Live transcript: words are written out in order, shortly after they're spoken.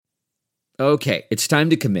Okay, it's time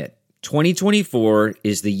to commit. 2024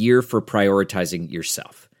 is the year for prioritizing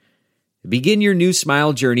yourself. Begin your new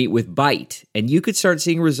smile journey with Byte, and you could start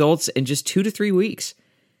seeing results in just 2 to 3 weeks.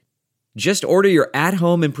 Just order your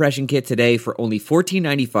at-home impression kit today for only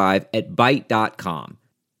 $14.95 at Byte.com.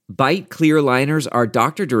 Byte clear liners are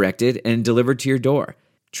doctor-directed and delivered to your door.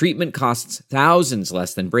 Treatment costs thousands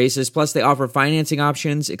less than braces, plus they offer financing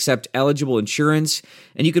options, accept eligible insurance,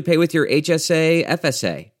 and you could pay with your HSA,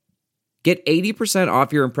 FSA. Get 80%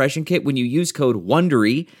 off your impression kit when you use code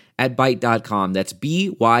WONDERY at Byte.com. That's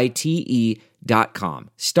BYTE.com.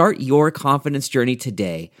 Start your confidence journey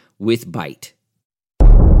today with Byte.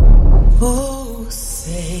 Oh,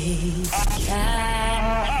 say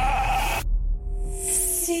can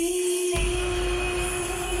see.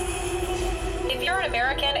 If you're an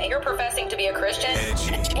American and you're professing to be a Christian,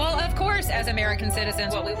 well, of course, as American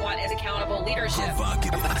citizens, what we want is accountable leadership. Why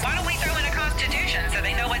don't we throw in a constitution so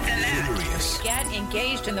they know what's in that? Get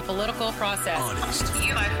engaged in the political process. Honest.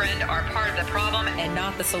 You, my friend, are part of the problem and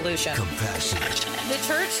not the solution. Compassionate. The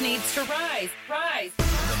church needs to rise. Rise.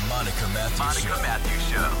 The Monica Matthews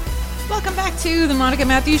Show. Welcome back to the Monica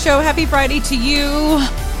Matthews Show. Happy Friday to you,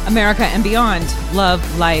 America and beyond.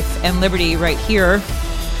 Love, life, and liberty right here.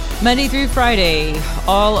 Monday through Friday,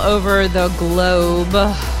 all over the globe.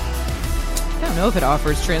 I don't know if it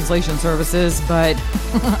offers translation services, but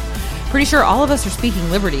pretty sure all of us are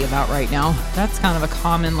speaking liberty about right now. That's kind of a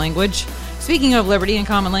common language. Speaking of liberty and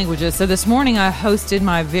common languages, so this morning I hosted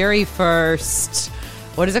my very first,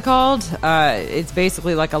 what is it called? It's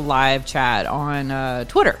basically like a live chat on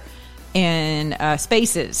Twitter and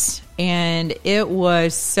Spaces. And it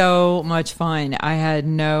was so much fun. I had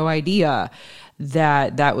no idea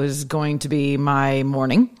that was going to be my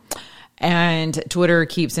morning. And Twitter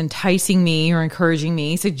keeps enticing me or encouraging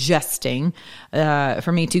me, suggesting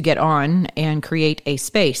for me to get on and create a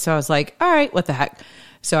space. So I was like, all right, what the heck?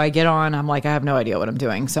 So I get on. I'm like, I have no idea what I'm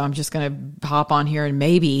doing. So I'm just going to hop on here and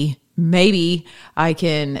maybe I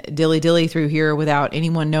can dilly through here without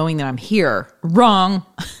anyone knowing that I'm here. Wrong.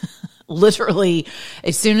 Literally,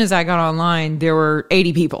 as soon as I got online, there were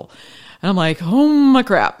 80 people. And I'm like, oh my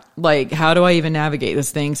crap. Like, how do I even navigate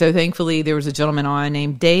this thing? So thankfully, there was a gentleman on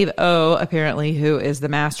named Dave O, apparently, who is the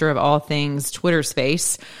master of all things Twitter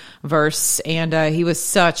space verse. And he was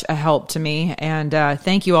such a help to me. And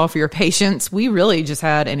thank you all for your patience. We really just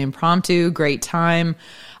had an impromptu, great time.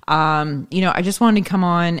 I just wanted to come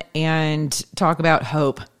on and talk about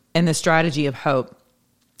hope and the strategy of hope.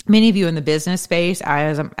 Many of you in the business space, I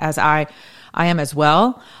am as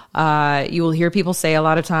well. You will hear people say a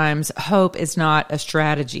lot of times, hope is not a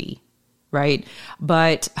strategy, right?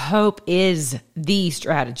 But hope is the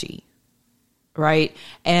strategy, right?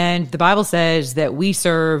 And the Bible says that we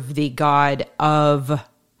serve the God of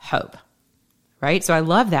hope, right? So I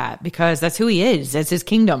love that because that's who he is. That's his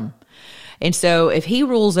kingdom. And so if he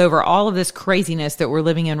rules over all of this craziness that we're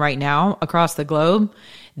living in right now across the globe,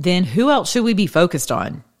 then who else should we be focused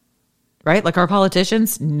on? Right? Like our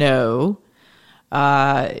politicians? No.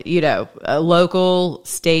 Local,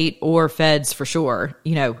 state, or feds for sure.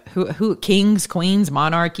 Who kings, queens,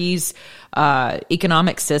 monarchies,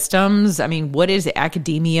 economic systems. I mean, what is it?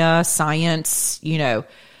 Academia, science, who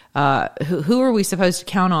are we supposed to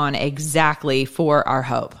count on exactly for our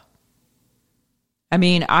hope? I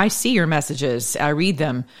mean, I see your messages. I read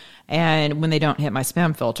them. And when they don't hit my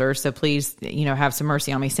spam filter, so please, have some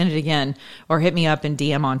mercy on me. Send it again or hit me up in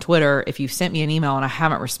DM on Twitter. If you've sent me an email and I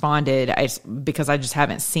haven't responded, it's because I just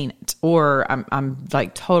haven't seen it or I'm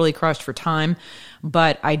like totally crushed for time.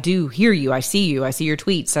 But I do hear you. I see you. I see your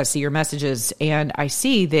tweets. I see your messages. And I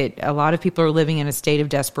see that a lot of people are living in a state of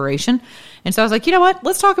desperation. And so I was like, you know what?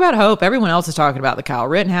 Let's talk about hope. Everyone else is talking about the Kyle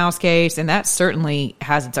Rittenhouse case. And that certainly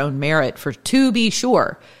has its own merit to be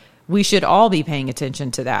sure. We should all be paying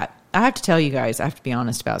attention to that. I have to tell you guys, I have to be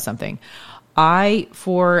honest about something.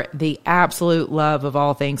 For the absolute love of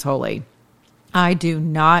all things holy, I do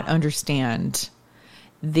not understand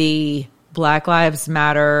the Black Lives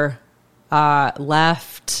Matter,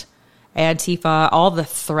 left, Antifa, all the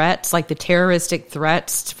threats, like the terroristic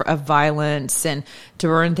threats of violence and to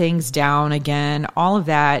burn things down again, all of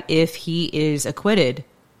that, if he is acquitted.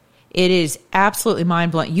 It is absolutely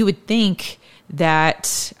mind-blowing. You would think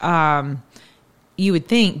that there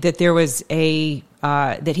was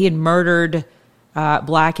that he had murdered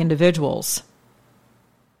black individuals.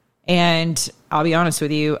 And I'll be honest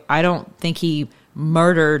with you, I don't think he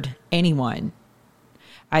murdered anyone.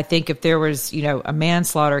 I think if there was, a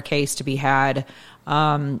manslaughter case to be had,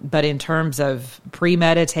 But in terms of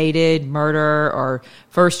premeditated murder or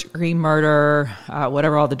first-degree murder,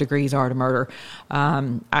 whatever all the degrees are to murder,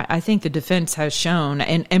 I think the defense has shown,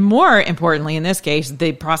 and more importantly in this case,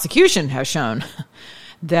 the prosecution has shown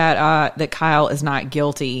that Kyle is not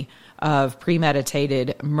guilty of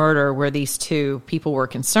premeditated murder where these two people were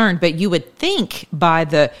concerned. But you would think by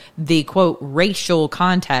the quote racial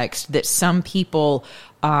context that some people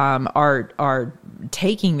are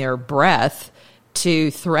taking their breath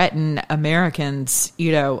to threaten Americans,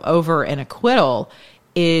 over an acquittal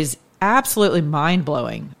is absolutely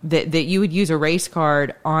mind-blowing. That you would use a race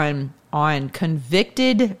card on a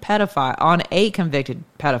convicted pedophile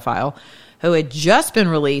who had just been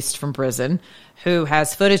released from prison, who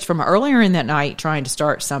has footage from earlier in that night trying to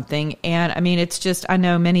start something. And I mean, it's just, I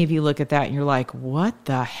know many of you look at that and you're like, what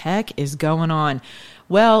the heck is going on?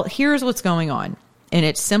 Well, here's what's going on. In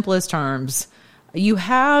its simplest terms, you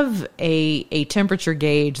have a temperature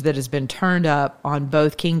gauge that has been turned up on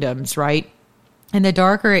both kingdoms, right? And the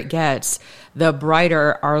darker it gets, the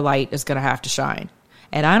brighter our light is going to have to shine.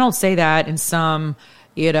 And I don't say that in some,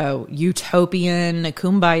 utopian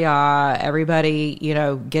kumbaya, everybody,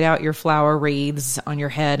 get out your flower wreaths on your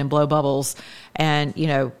head and blow bubbles and,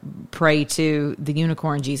 pray to the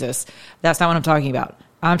unicorn Jesus. That's not what I'm talking about.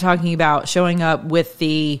 I'm talking about showing up with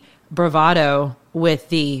the bravado, with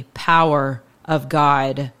the power of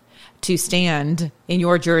God to stand in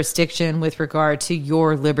your jurisdiction with regard to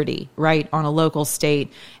your liberty, right, on a local,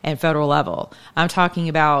 state, and federal level. I'm talking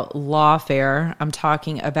about lawfare. I'm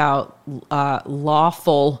talking about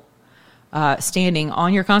lawful standing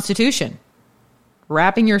on your Constitution,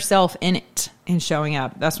 wrapping yourself in it and showing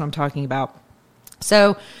up. That's what I'm talking about.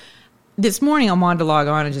 So this morning I wanted to log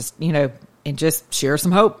on and just share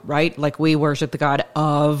some hope, right? Like we worship the God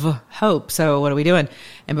of hope. So what are we doing?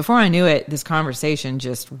 And before I knew it, this conversation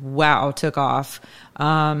just, took off.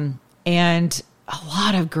 And a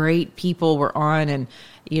lot of great people were on and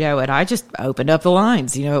I just opened up the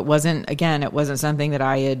lines. It wasn't something that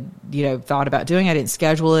I had, thought about doing. I didn't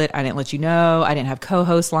schedule it. I didn't let you know. I didn't have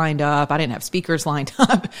co-hosts lined up. I didn't have speakers lined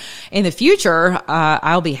up. In the future,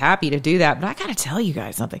 I'll be happy to do that. But I got to tell you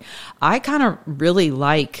guys something. I kind of really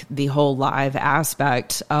like the whole live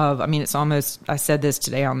aspect of, it's almost, I said this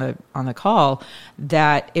today on the call,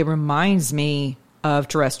 that it reminds me of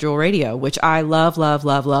terrestrial radio, which I love, love,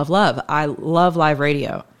 love, love, love. I love live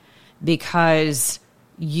radio because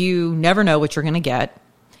you never know what you're going to get,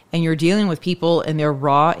 and you're dealing with people in their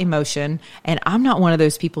raw emotion. And I'm not one of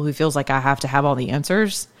those people who feels like I have to have all the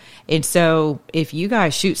answers. And so if you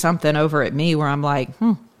guys shoot something over at me where I'm like,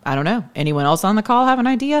 I don't know, anyone else on the call have an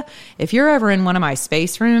idea? If you're ever in one of my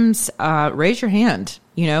space rooms, raise your hand,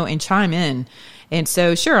 and chime in. And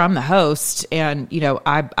so, sure, I'm the host, and,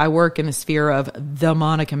 I work in the sphere of the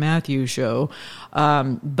Monica Matthews Show,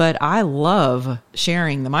 but I love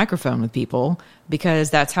sharing the microphone with people because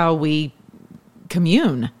that's how we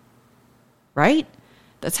commune, right?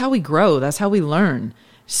 That's how we grow. That's how we learn.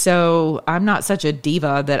 So I'm not such a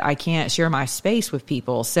diva that I can't share my space with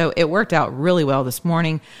people. So it worked out really well this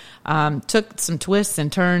morning. Took some twists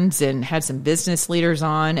and turns and had some business leaders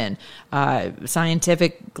on and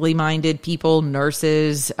scientifically minded people,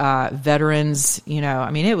 nurses, veterans,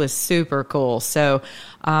 it was super cool. So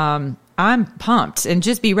I'm pumped. And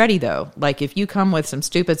just be ready, though. Like, if you come with some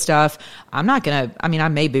stupid stuff, I'm not going to, I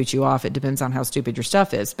may boot you off. It depends on how stupid your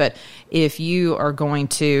stuff is. But if you are going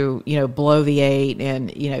to, blow the 8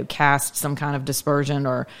 and, cast some kind of dispersion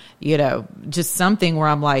or, just something where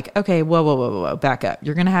I'm like, okay, whoa, back up.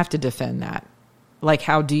 You're going to have to defend that. Like,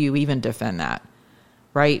 how do you even defend that?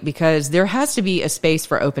 Right? Because there has to be a space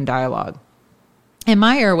for open dialogue. And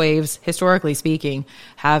my airwaves, historically speaking,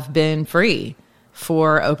 have been free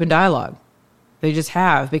for open dialogue. They just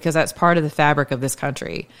have, because that's part of the fabric of this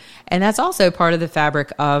country. And that's also part of the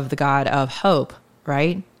fabric of the God of hope,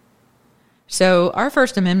 right? So our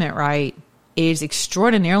First Amendment right is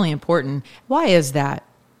extraordinarily important. Why is that?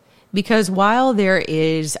 Because while there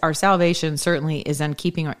is, our salvation certainly is in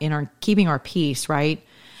keeping our peace, right?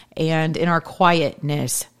 And in our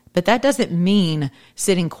quietness. But that doesn't mean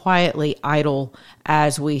sitting quietly idle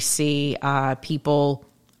as we see people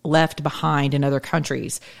left behind in other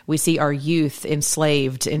countries. We see our youth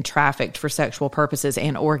enslaved and trafficked for sexual purposes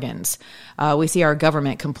and organs. We see our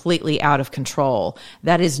government completely out of control.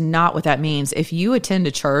 That is not what that means. If you attend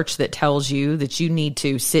a church that tells you that you need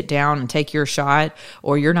to sit down and take your shot,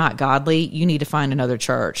 or you're not godly, you need to find another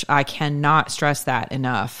church. I cannot stress that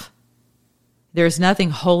enough. There's nothing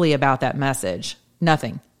holy about that message.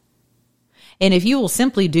 Nothing. And if you will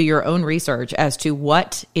simply do your own research as to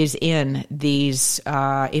what is in these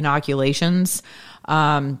inoculations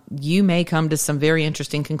You may come to some very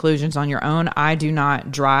interesting conclusions on your own. I do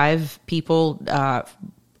not drive people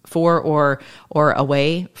for or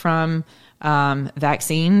away from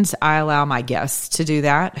vaccines. I allow my guests to do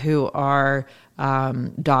that, who are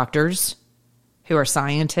doctors, who are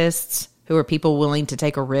scientists, who are people willing to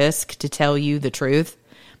take a risk to tell you the truth,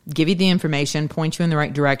 give you the information, point you in the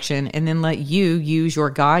right direction, and then let you use your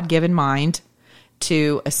God-given mind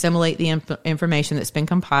to assimilate the information that's been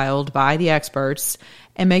compiled by the experts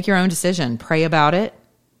and make your own decision. Pray about it.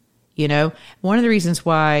 You know, one of the reasons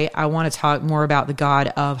why I want to talk more about the God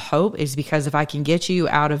of hope is because if I can get you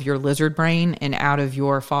out of your lizard brain and out of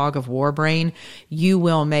your fog of war brain, you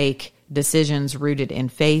will make decisions rooted in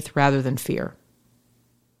faith rather than fear.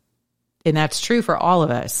 And that's true for all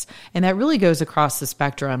of us. And that really goes across the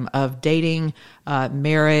spectrum of dating,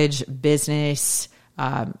 marriage, business,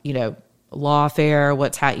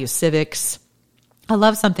 lawfare, civics. I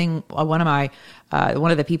love something one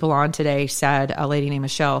of the people on today said, a lady named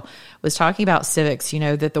Michelle, was talking about civics,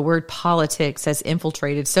 that the word politics has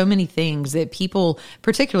infiltrated so many things that people,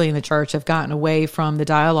 particularly in the church, have gotten away from the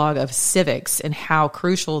dialogue of civics and how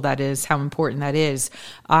crucial that is, how important that is.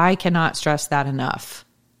 I cannot stress that enough.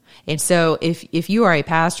 And so if you are a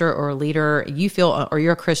pastor or a leader, or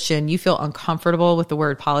you're a Christian, you feel uncomfortable with the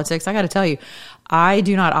word politics, I got to tell you, I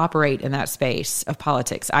do not operate in that space of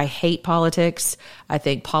politics. I hate politics. I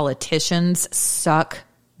think politicians suck.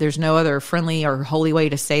 There's no other friendly or holy way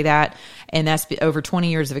to say that. And that's over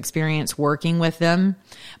 20 years of experience working with them.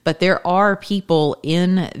 But there are people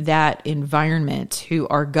in that environment who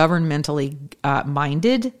are governmentally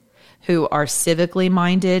minded, who are civically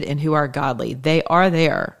minded, and who are godly. They are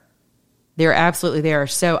there. They're absolutely there.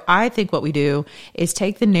 So I think what we do is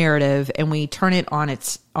take the narrative and we turn it on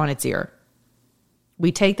its ear.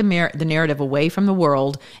 We take the narrative away from the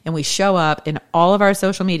world and we show up in all of our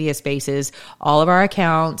social media spaces, all of our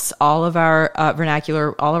accounts, all of our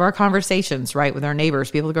vernacular, all of our conversations, right, with our neighbors,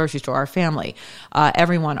 people at the grocery store, our family,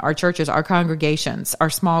 everyone, our churches, our congregations, our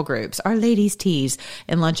small groups, our ladies' teas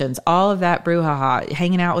and luncheons, all of that brouhaha,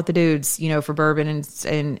 hanging out with the dudes, for bourbon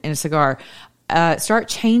and a cigar. Start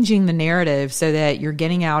changing the narrative so that you're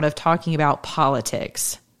getting out of talking about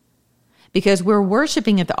politics. Because we're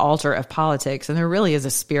worshiping at the altar of politics, and there really is a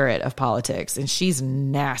spirit of politics, and she's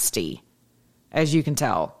nasty, as you can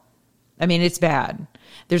tell. I mean, it's bad.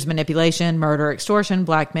 There's manipulation, murder, extortion,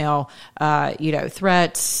 blackmail,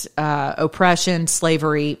 threats, oppression,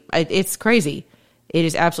 slavery. It's crazy. It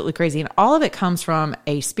is absolutely crazy. And all of it comes from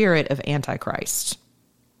a spirit of Antichrist.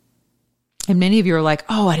 And many of you are like,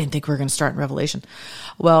 oh, I didn't think we were going to start in Revelation.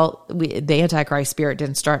 Well, the Antichrist spirit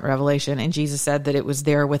didn't start in Revelation, and Jesus said that it was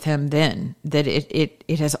there with him then, that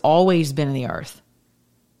it has always been in the earth.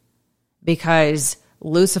 Because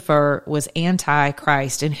Lucifer was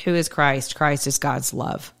anti-Christ, and who is Christ? Christ is God's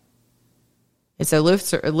love. And so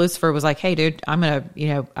Lucifer was like, hey, dude, my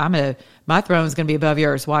throne's going to be above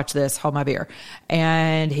yours. Watch this, hold my beer.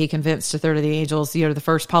 And he convinced a third of the angels, the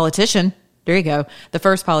first politician. There you go. The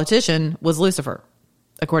first politician was Lucifer,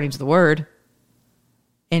 according to the word.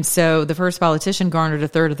 And so the first politician garnered a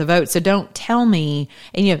third of the vote. So don't tell me,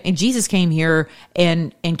 and Jesus came here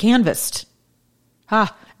and canvassed.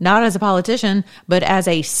 Not as a politician, but as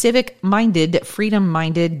a civic-minded,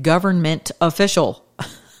 freedom-minded government official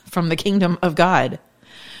from the kingdom of God.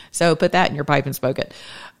 So put that in your pipe and smoke it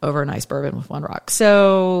over a nice bourbon with one rock.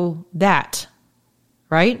 So that,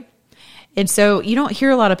 right? And so you don't hear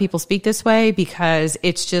a lot of people speak this way because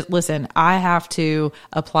it's just, listen, I have to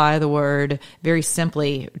apply the word very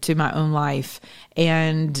simply to my own life.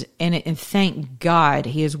 And thank God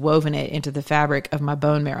he has woven it into the fabric of my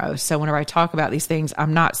bone marrow. So whenever I talk about these things,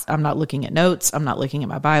 I'm not looking at notes. I'm not looking at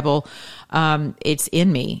my Bible. It's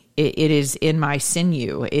in me. It is in my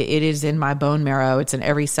sinew. It is in my bone marrow. It's in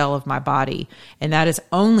every cell of my body. And that is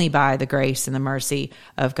only by the grace and the mercy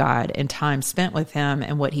of God and time spent with him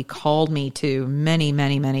and what he called me to many,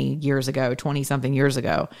 many, many years ago, 20 something years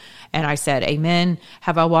ago. And I said, amen.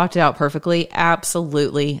 Have I walked it out perfectly?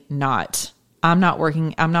 Absolutely not. I'm not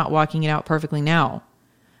walking it out perfectly now,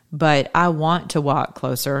 but I want to walk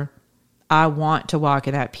closer. I want to walk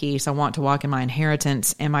in that peace. I want to walk in my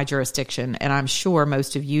inheritance and my jurisdiction. And I'm sure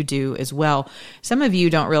most of you do as well. Some of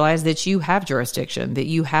you don't realize that you have jurisdiction, that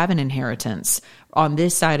you have an inheritance on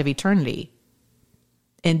this side of eternity.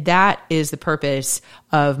 And that is the purpose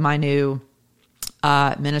of my new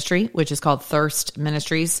ministry, which is called Thirst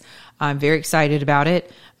Ministries. I'm very excited about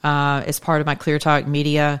it. It's part of my Clear Talk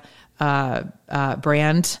Media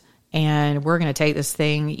brand. And we're going to take this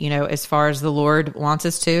thing, as far as the Lord wants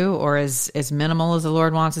us to, or as minimal as the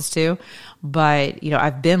Lord wants us to. But,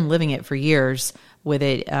 I've been living it for years with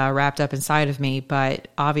it wrapped up inside of me. But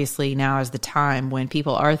obviously now is the time when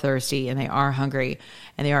people are thirsty and they are hungry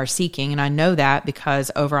and they are seeking. And I know that because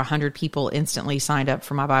over 100 people instantly signed up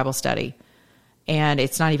for my Bible study. And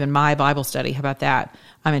it's not even my Bible study. How about that?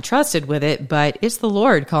 I'm entrusted with it, but it's the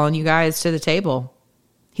Lord calling you guys to the table.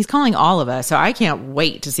 He's calling all of us. So I can't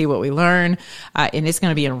wait to see what we learn. And it's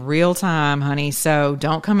going to be in real time, honey. So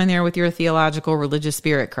don't come in there with your theological religious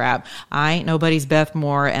spirit crap. I ain't nobody's Beth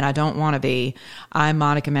Moore, and I don't want to be. I'm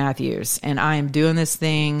Monica Matthews, and I am doing this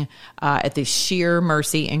thing at the sheer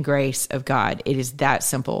mercy and grace of God. It is that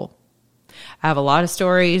simple. I have a lot of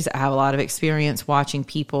stories. I have a lot of experience watching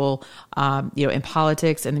people, in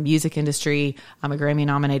politics and the music industry. I'm a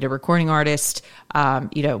Grammy-nominated recording artist.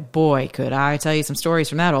 Boy, could I tell you some stories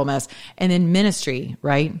from that old mess. And then ministry,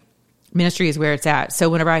 right? Ministry is where it's at. So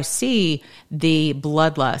whenever I see the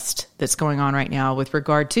bloodlust that's going on right now with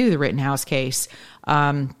regard to the Rittenhouse case,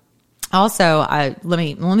 also, let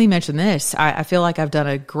me mention this. I feel like I've done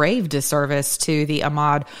a grave disservice to the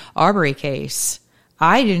Ahmaud Arbery case.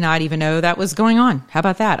 I did not even know that was going on. How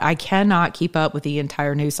about that? I cannot keep up with the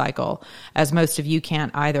entire news cycle, as most of you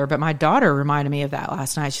can't either. But my daughter reminded me of that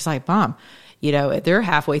last night. She's like, Mom, they're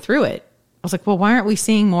halfway through it. I was like, well, why aren't we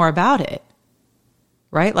seeing more about it?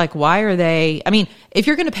 Right? Like, why are they? I mean, if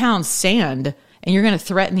you're going to pound sand and you're going to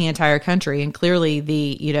threaten the entire country, and clearly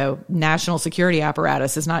the, national security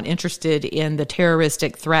apparatus is not interested in the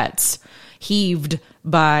terroristic threats heaved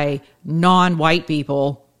by non-white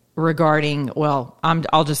people regarding,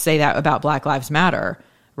 I'll just say that about Black Lives Matter,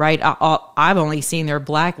 right? I've only seen their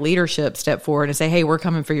black leadership step forward and say, hey, we're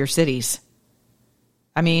coming for your cities.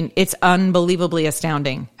 I mean, it's unbelievably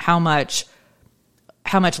astounding how much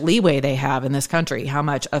leeway they have in this country, how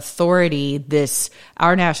much authority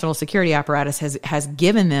our national security apparatus has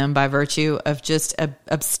given them by virtue of just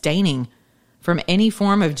abstaining from any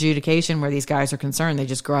form of adjudication where these guys are concerned. They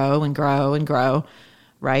just grow and grow and grow,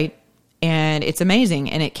 right? And it's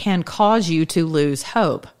amazing, and it can cause you to lose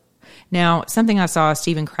hope. Now, something I saw,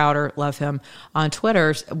 Steven Crowder, love him, on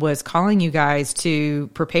Twitter, was calling you guys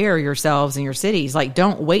to prepare yourselves in your cities. Like,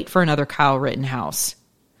 don't wait for another Kyle Rittenhouse.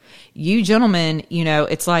 You gentlemen,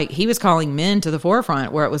 it's like he was calling men to the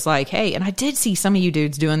forefront, where it was like, hey, and I did see some of you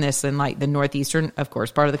dudes doing this in like the northeastern, of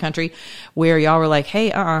course, part of the country, where y'all were like, hey,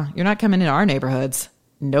 you're not coming into our neighborhoods.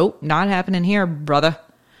 Nope, not happening here, brother.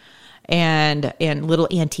 And little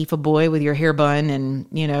Antifa boy with your hair bun and,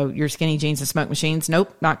 your skinny jeans and smoke machines.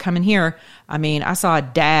 Nope, not coming here. I mean, I saw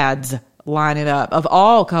dads line it up of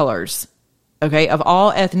all colors, okay, of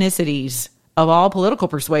all ethnicities, of all political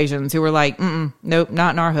persuasions, who were like, nope,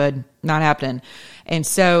 not in our hood, not happening. And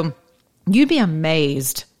so you'd be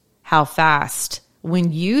amazed how fast,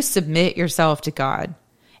 when you submit yourself to God,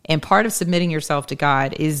 and part of submitting yourself to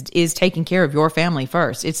God is taking care of your family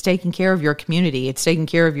first. It's taking care of your community. It's taking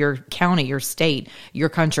care of your county, your state, your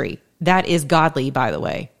country. That is godly, by the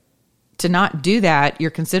way. To not do that, you're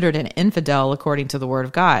considered an infidel according to the Word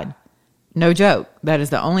of God. No joke. That is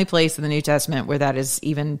the only place in the New Testament where that is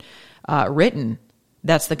even written.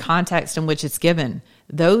 That's the context in which it's given.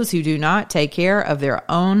 Those who do not take care of their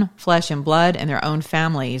own flesh and blood and their own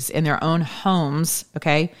families in their own homes,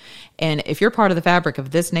 okay? And if you're part of the fabric of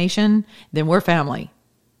this nation, then we're family.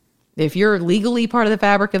 If you're legally part of the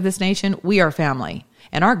fabric of this nation, we are family.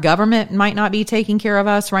 And our government might not be taking care of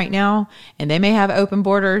us right now, and they may have open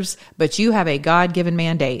borders, but you have a God-given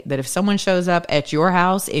mandate that if someone shows up at your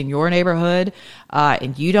house, in your neighborhood,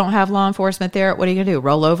 and you don't have law enforcement there, what are you going to do?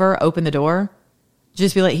 Roll over, open the door?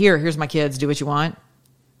 Just be like, here's my kids, do what you want.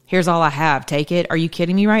 Here's all I have, take it. Are you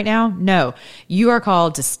kidding me right now? No. You are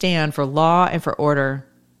called to stand for law and for order.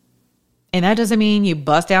 And that doesn't mean you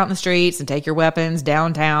bust out in the streets and take your weapons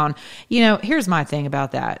downtown. Here's my thing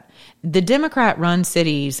about that. The Democrat-run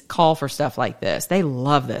cities call for stuff like this. They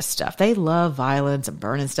love this stuff. They love violence and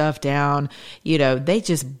burning stuff down. They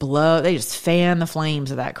just fan the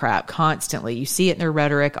flames of that crap constantly. You see it in their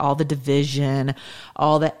rhetoric, all the division,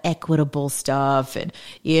 all the equitable stuff. And,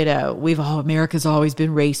 America's always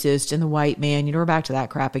been racist and the white man, we're back to that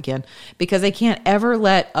crap again, because they can't ever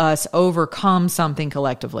let us overcome something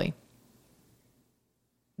collectively.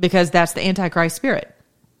 Because that's the Antichrist spirit.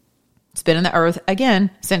 It's been in the earth, again,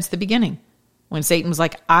 since the beginning. When Satan was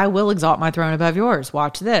like, I will exalt my throne above yours.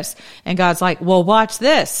 Watch this. And God's like, well, watch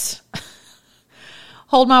this.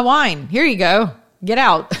 Hold my wine. Here you go. Get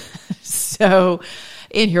out. And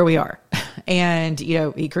here we are. and,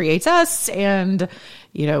 he creates us, and,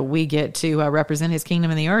 we get to represent his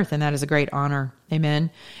kingdom in the earth. And that is a great honor.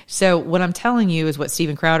 Amen. So what I'm telling you is what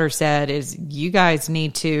Steven Crowder said is you guys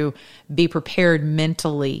need to be prepared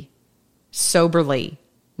mentally, soberly,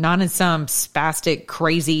 not in some spastic,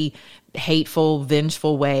 crazy, hateful,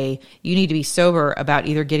 vengeful way. You need to be sober about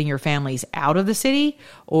either getting your families out of the city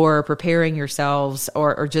or preparing yourselves,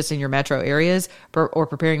 or just in your metro areas, or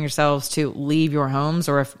preparing yourselves to leave your homes.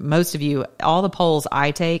 Or if most of you, all the polls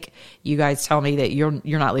I take, you guys tell me that you're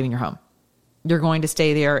not leaving your home. You're going to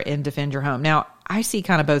stay there and defend your home. Now, I see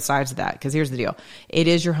kind of both sides of that, because here's the deal. It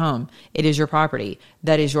is your home. It is your property.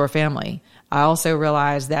 That is your family. I also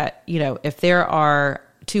realize that, if there are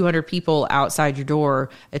 200 people outside your door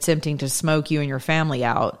attempting to smoke you and your family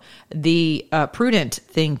out, the prudent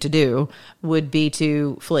thing to do would be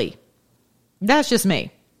to flee. That's just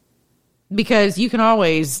me. Because you can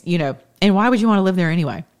always, and why would you want to live there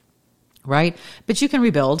anyway? Right? But you can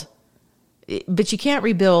rebuild. But you can't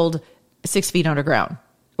rebuild 6 feet underground,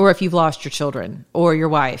 or if you've lost your children or your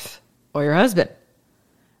wife or your husband.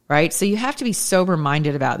 Right? So you have to be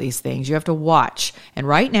sober-minded about these things. You have to watch. And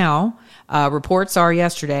right now, reports are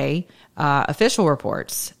yesterday, official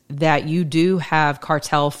reports, that you do have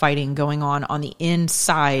cartel fighting going on the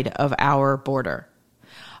inside of our border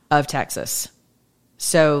of Texas.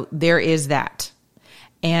 So there is that.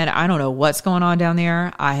 And I don't know what's going on down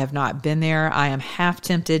there. I have not been there. I am half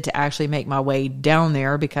tempted to actually make my way down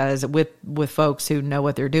there, because with folks who know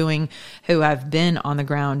what they're doing, who have been on the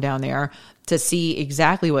ground down there, to see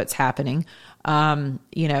exactly what's happening. But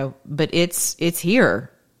it's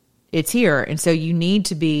here. It's here. And so you need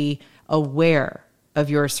to be aware of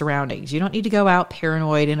your surroundings. You don't need to go out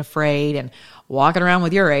paranoid and afraid and walking around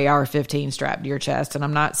with your AR-15 strapped to your chest. And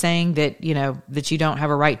I'm not saying that, that you don't have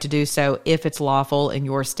a right to do so if it's lawful in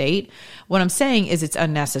your state. What I'm saying is it's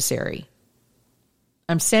unnecessary.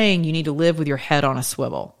 I'm saying you need to live with your head on a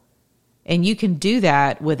swivel. And you can do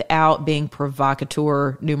that without being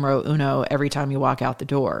provocateur numero uno every time you walk out the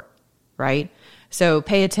door, right? So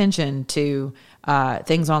pay attention to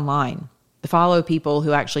things online. Follow people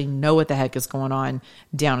who actually know what the heck is going on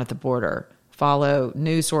down at the border. Follow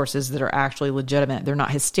news sources that are actually legitimate. They're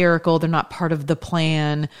not hysterical. They're not part of the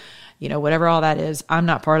plan. Whatever all that is. I'm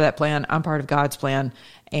not part of that plan. I'm part of God's plan.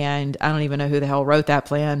 And I don't even know who the hell wrote that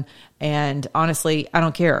plan. And honestly, I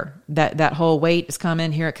don't care. That whole wait is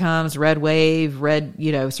coming. Here it comes. Red wave, red,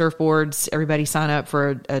 surfboards. Everybody sign up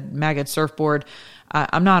for a MAGA surfboard.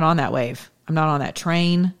 I'm not on that wave. I'm not on that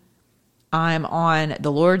train. I'm on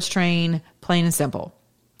the Lord's train, plain and simple.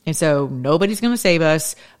 And so nobody's going to save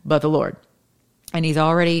us but the Lord. And he's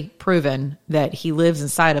already proven that he lives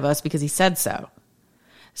inside of us because he said so.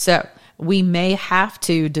 So we may have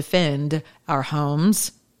to defend our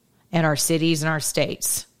homes and our cities and our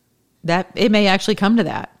states. That it may actually come to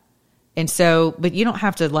that. And so, but you don't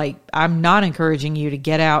have to I'm not encouraging you to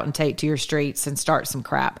get out and take to your streets and start some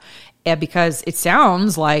crap. Because it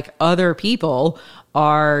sounds like other people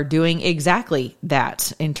are doing exactly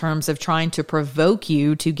that in terms of trying to provoke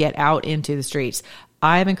you to get out into the streets.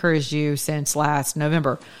 I've encouraged you since last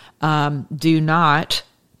November, do not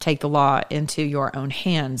take the law into your own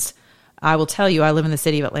hands. I will tell you, I live in the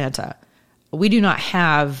city of Atlanta. We do not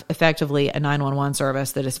have effectively a 911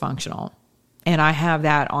 service that is functional. And I have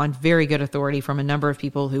that on very good authority from a number of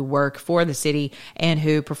people who work for the city and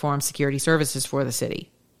who perform security services for the city.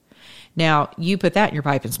 Now, you put that in your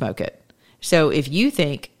pipe and smoke it. So if you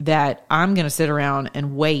think that I'm going to sit around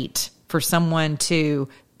and wait for someone to,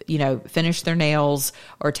 finish their nails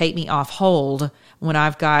or take me off hold when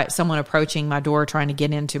I've got someone approaching my door trying to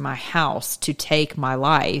get into my house to take my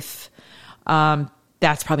life,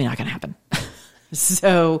 that's probably not going to happen.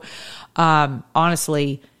 So,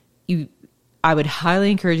 honestly, I would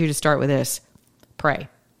highly encourage you to start with this. Pray.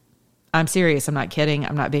 I'm serious. I'm not kidding.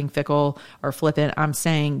 I'm not being fickle or flippant. I'm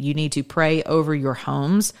saying you need to pray over your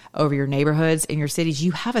homes, over your neighborhoods, and your cities.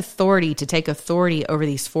 You have authority to take authority over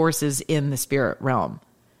these forces in the spirit realm.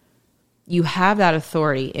 You have that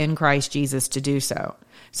authority in Christ Jesus to do so.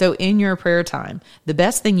 So in your prayer time, the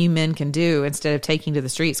best thing you men can do instead of taking to the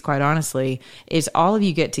streets, quite honestly, is all of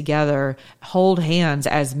you get together, hold hands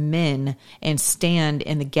as men, and stand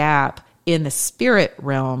in the gap in the spirit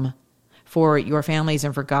realm for your families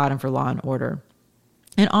and for God and for law and order.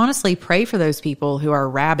 And honestly, pray for those people who are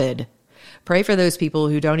rabid. Pray for those people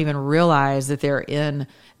who don't even realize that they're in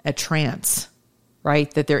a trance, right?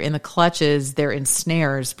 That they're in the clutches, they're in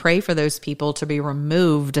snares. Pray for those people to be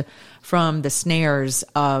removed from the snares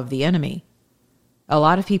of the enemy. A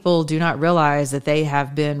lot of people do not realize that they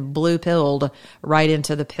have been blue-pilled right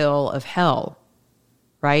into the pill of hell.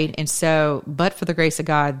 right? And so, but for the grace of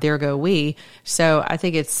God, there go we. So I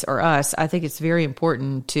think it's very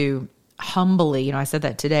important to humbly, I said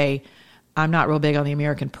that today, I'm not real big on the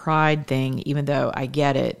American pride thing, even though I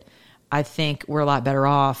get it. I think we're a lot better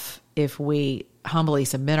off if we humbly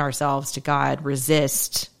submit ourselves to God,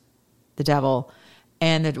 resist the devil.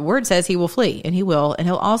 And the word says he will flee, and he will, and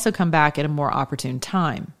he'll also come back at a more opportune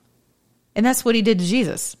time. And that's what he did to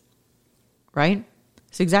Jesus, right?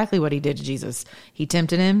 It's exactly what he did to Jesus. He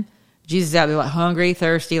tempted him. Jesus is out there like hungry,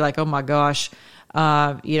 thirsty, like, oh my gosh,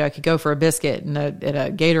 I could go for a biscuit and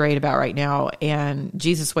a Gatorade about right now. And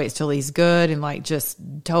Jesus waits till he's good and like just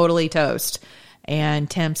totally toast and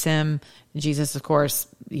tempts him. Jesus, of course,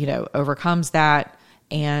 overcomes that.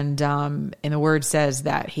 And the word says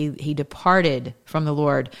that he departed from the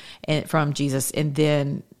Lord and from Jesus. And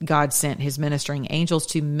then God sent his ministering angels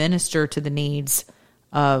to minister to the needs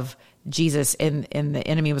of Jesus. And the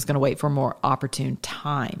enemy was going to wait for a more opportune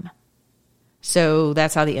time. So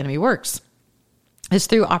that's how the enemy works. It's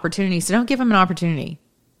through opportunity. So don't give him an opportunity,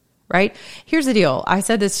 right? Here's the deal. I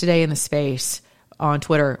said this today in the space on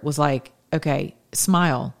Twitter, was like, okay,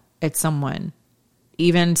 smile at someone,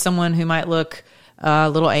 even someone who might look a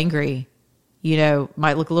little angry,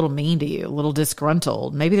 might look a little mean to you, a little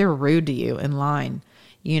disgruntled. Maybe they were rude to you in line.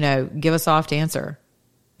 Give a soft answer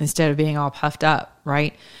instead of being all puffed up,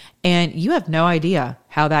 right? And you have no idea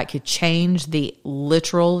how that could change the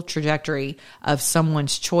literal trajectory of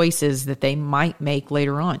someone's choices that they might make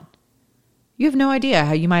later on. You have no idea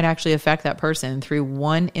how you might actually affect that person through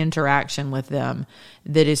one interaction with them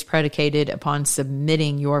that is predicated upon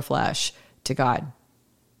submitting your flesh to God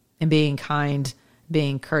and being kind,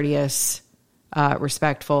 being courteous,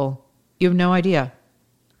 respectful. You have no idea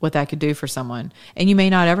what that could do for someone. And you may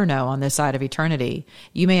not ever know on this side of eternity.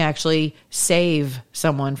 You may actually save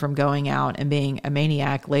someone from going out and being a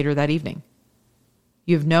maniac later that evening.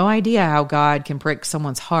 You have no idea how God can prick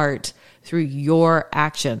someone's heart through your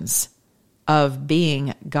actions of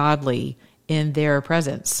being godly in their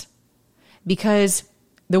presence. Because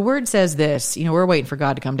the word says this, we're waiting for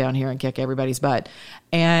God to come down here and kick everybody's butt.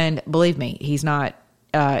 And believe me, he's not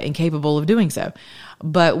incapable of doing so.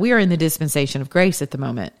 But we are in the dispensation of grace at the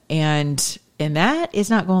moment. And that is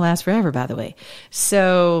not going to last forever, by the way.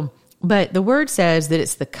 So, but the word says that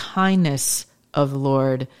it's the kindness of the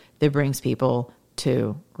Lord that brings people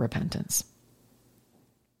to repentance.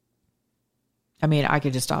 I mean, I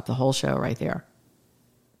could just stop the whole show right there.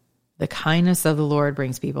 The kindness of the Lord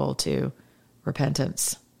brings people to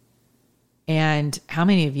repentance. And how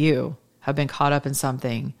many of you have been caught up in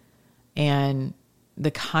something and the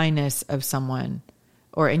kindness of someone,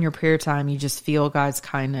 or in your prayer time, you just feel God's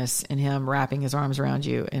kindness in him wrapping his arms around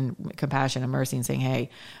you and compassion and mercy and saying, hey,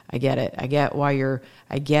 I get it. I get why you're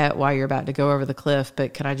about to go over the cliff,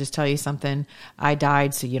 but can I just tell you something? I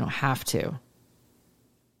died so you don't have to.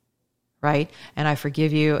 Right? And I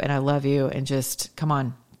forgive you and I love you, and just come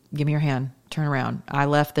on, give me your hand, turn around. I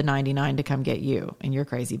left the 99 to come get you and your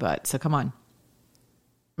crazy butt. So come on.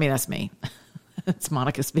 I mean, that's me. It's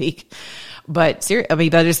Monica speak. But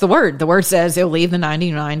that is the word. The word says he'll leave the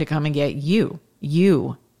 99 to come and get you,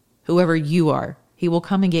 whoever you are. He will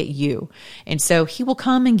come and get you. And so he will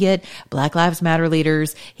come and get Black Lives Matter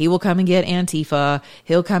leaders. He will come and get Antifa.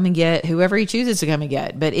 He'll come and get whoever he chooses to come and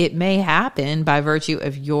get. But it may happen by virtue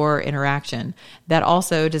of your interaction. That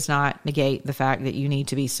also does not negate the fact that you need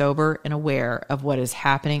to be sober and aware of what is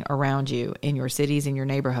happening around you in your cities, in your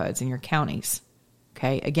neighborhoods, in your counties.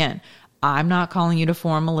 Okay. Again, I'm not calling you to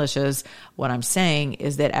form militias. What I'm saying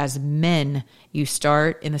is that as men, you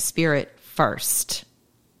start in the spirit first.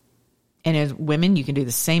 And as women, you can do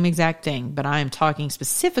the same exact thing, but I am talking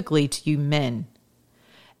specifically to you men.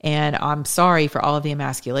 And I'm sorry for all of the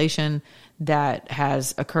emasculation that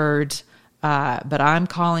has occurred, but I'm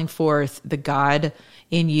calling forth the God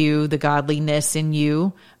in you, the godliness in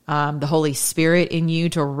you, the Holy Spirit in you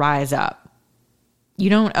to rise up. You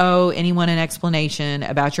don't owe anyone an explanation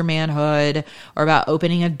about your manhood or about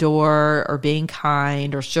opening a door or being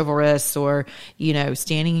kind or chivalrous or,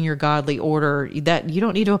 standing in your godly order. That you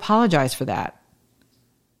don't need to apologize for that.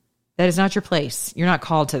 That is not your place. You're not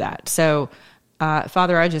called to that. So,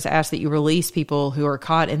 Father, I just ask that you release people who are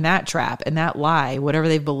caught in that trap and that lie, whatever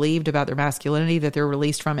they've believed about their masculinity, that they're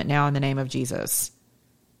released from it now in the name of Jesus.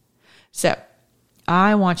 So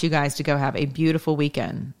I want you guys to go have a beautiful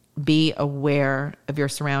weekend. Be aware of your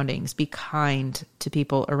surroundings. Be kind to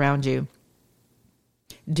people around you.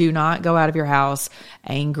 Do not go out of your house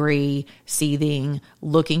angry, seething,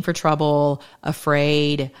 looking for trouble,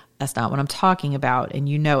 afraid, That's not what I'm talking about. And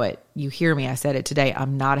you know it. You hear me. I said it today.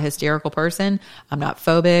 I'm not a hysterical person. I'm not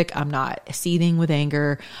phobic. I'm not seething with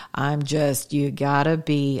anger. I'm just, you gotta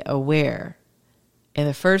be aware. And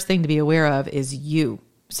the first thing to be aware of is you.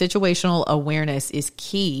 Situational awareness is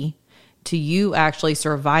key to you actually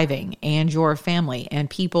surviving and your family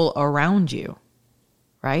and people around you,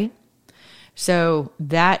 right? So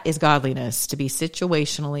that is godliness, to be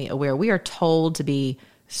situationally aware. We are told to be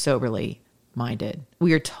soberly minded.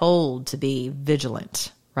 We are told to be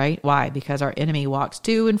vigilant, right? Why? Because our enemy walks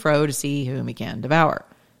to and fro to see whom he can devour.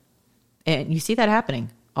 And you see that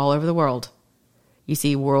happening all over the world. You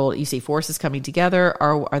see forces coming together.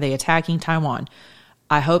 Are they attacking Taiwan?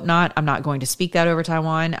 I hope not. I'm not going to speak that over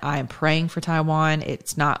Taiwan. I am praying for Taiwan.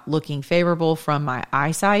 It's not looking favorable from my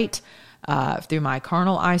eyesight, through my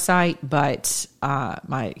carnal eyesight, but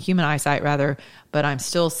my human eyesight rather. But I'm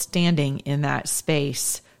still standing in that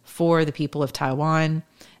space for the people of Taiwan,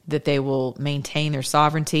 that they will maintain their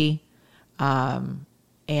sovereignty, and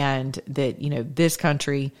that, this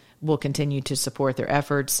country will continue to support their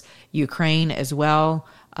efforts. Ukraine as well,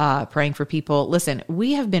 praying for people. Listen,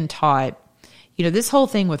 we have been taught, this whole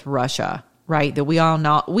thing with Russia, right? That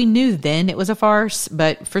we knew then it was a farce,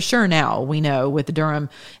 but for sure now we know with the Durham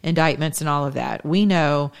indictments and all of that, we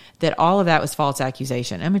know that all of that was false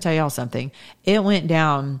accusation. Let me tell y'all something. It went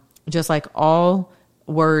down just like all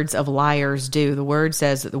words of liars do. The word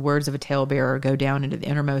says that the words of a talebearer go down into the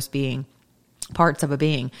innermost parts of a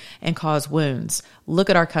being and cause wounds. Look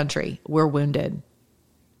at our country. We're wounded.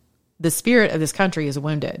 The spirit of this country is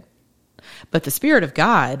wounded. But the Spirit of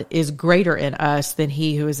God is greater in us than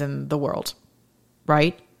he who is in the world,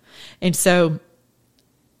 right? And so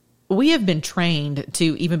we have been trained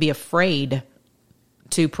to even be afraid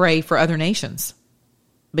to pray for other nations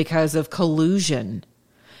because of collusion,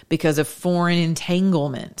 because of foreign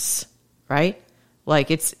entanglements, right?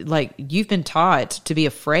 It's like you've been taught to be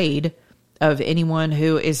afraid of anyone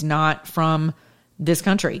who is not from this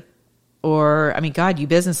country. Or, God, you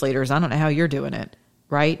business leaders, I don't know how you're doing it.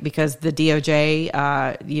 Right? Because the DOJ,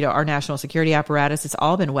 our national security apparatus, it's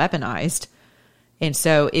all been weaponized. And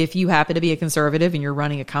so if you happen to be a conservative and you're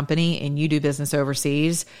running a company and you do business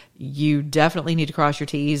overseas, you definitely need to cross your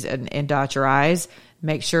T's and dot your I's.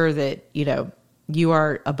 Make sure that, you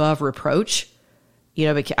are above reproach.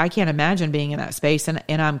 But I can't imagine being in that space. And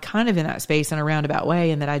I'm kind of in that space in a roundabout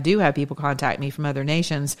way. And that I do have people contact me from other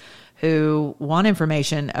nations who want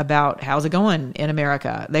information about how's it going in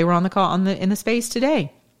America. They were on the call in the space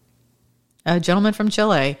today. A gentleman from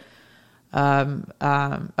Chile,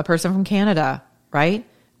 a person from Canada, right?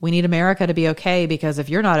 We need America to be okay, because if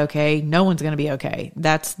you're not okay, no one's going to be okay.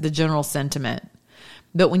 That's the general sentiment.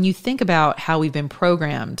 But when you think about how we've been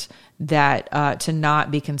programmed that to not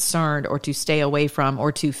be concerned or to stay away from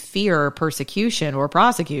or to fear persecution or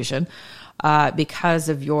prosecution because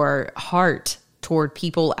of your heart toward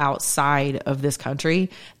people outside of this country,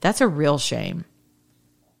 that's a real shame.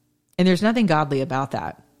 And there's nothing godly about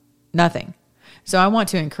that. Nothing. So I want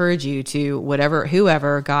to encourage you to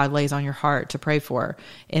whoever God lays on your heart to pray for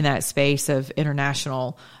in that space of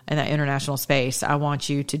international space. I want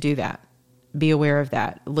you to do that. Be aware of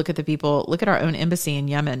that. Look at the people, look at our own embassy in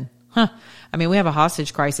Yemen. We have a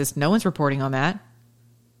hostage crisis. No one's reporting on that.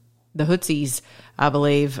 The Houthis, I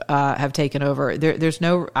believe, have taken over.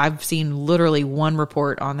 I've seen literally one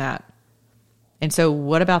report on that. And so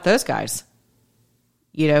what about those guys?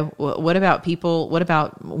 What about people? What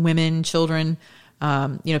about women, children?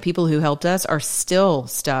 People who helped us are still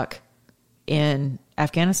stuck in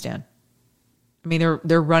Afghanistan.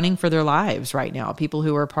 They're running for their lives right now. People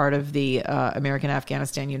who are part of the American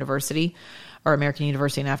Afghanistan University or American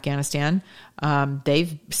University in Afghanistan,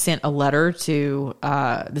 they've sent a letter to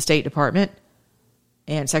the State Department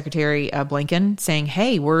and Secretary Blinken saying,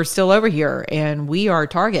 hey, we're still over here and we are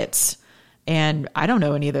targets. And I don't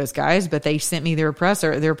know any of those guys, but they sent me their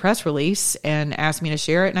press release and asked me to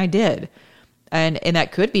share it, and I did. And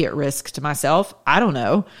that could be at risk to myself. I don't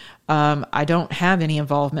know. I don't have any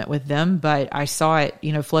involvement with them, but I saw it,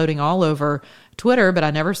 floating all over Twitter, but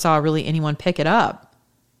I never saw really anyone pick it up.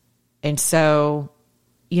 And so,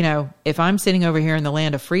 if I'm sitting over here in the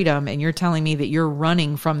land of freedom and you're telling me that you're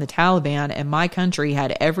running from the Taliban and my country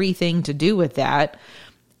had everything to do with that,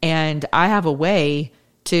 and I have a way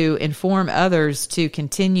to inform others to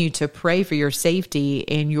continue to pray for your safety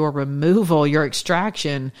and your removal, your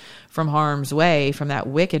extraction from harm's way, from that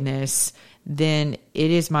wickedness, then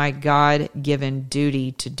it is my God-given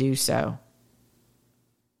duty to do so.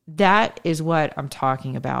 That is what I'm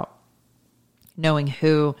talking about. Knowing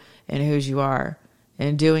who and whose you are,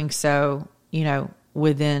 and doing so,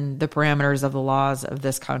 within the parameters of the laws of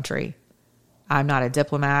this country. I'm not a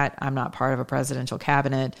diplomat. I'm not part of a presidential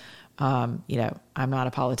cabinet. I'm not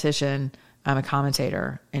a politician. I'm a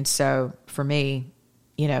commentator. And so for me,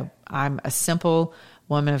 I'm a simple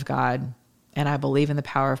woman of God, and I believe in the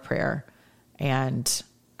power of prayer, and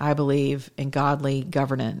I believe in godly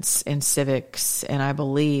governance and civics, and I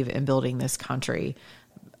believe in building this country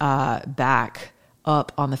back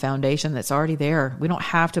up on the foundation that's already there. We don't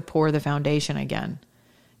have to pour the foundation again.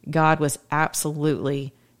 God was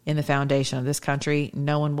absolutely in the foundation of this country.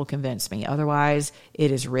 No one will convince me otherwise.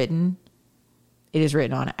 It is written. It is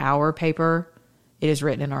written on our paper. It is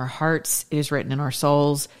written in our hearts. It is written in our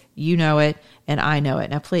souls. You know it, and I know it.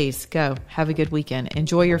 Now, please go. Have a good weekend.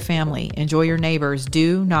 Enjoy your family. Enjoy your neighbors.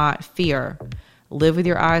 Do not fear. Live with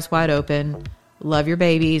your eyes wide open. Love your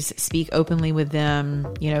babies. Speak openly with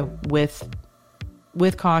them, with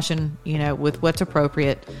caution, with what's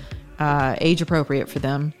appropriate, age appropriate for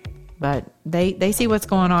them. But they see what's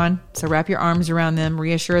going on. So wrap your arms around them.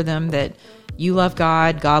 Reassure them that you love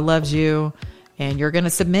God. God loves you. And you're going to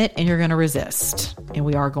submit and you're going to resist. And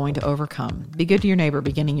we are going to overcome. Be good to your neighbor,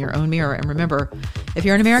 beginning your own mirror. And remember, if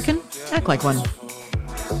you're an American, act like one.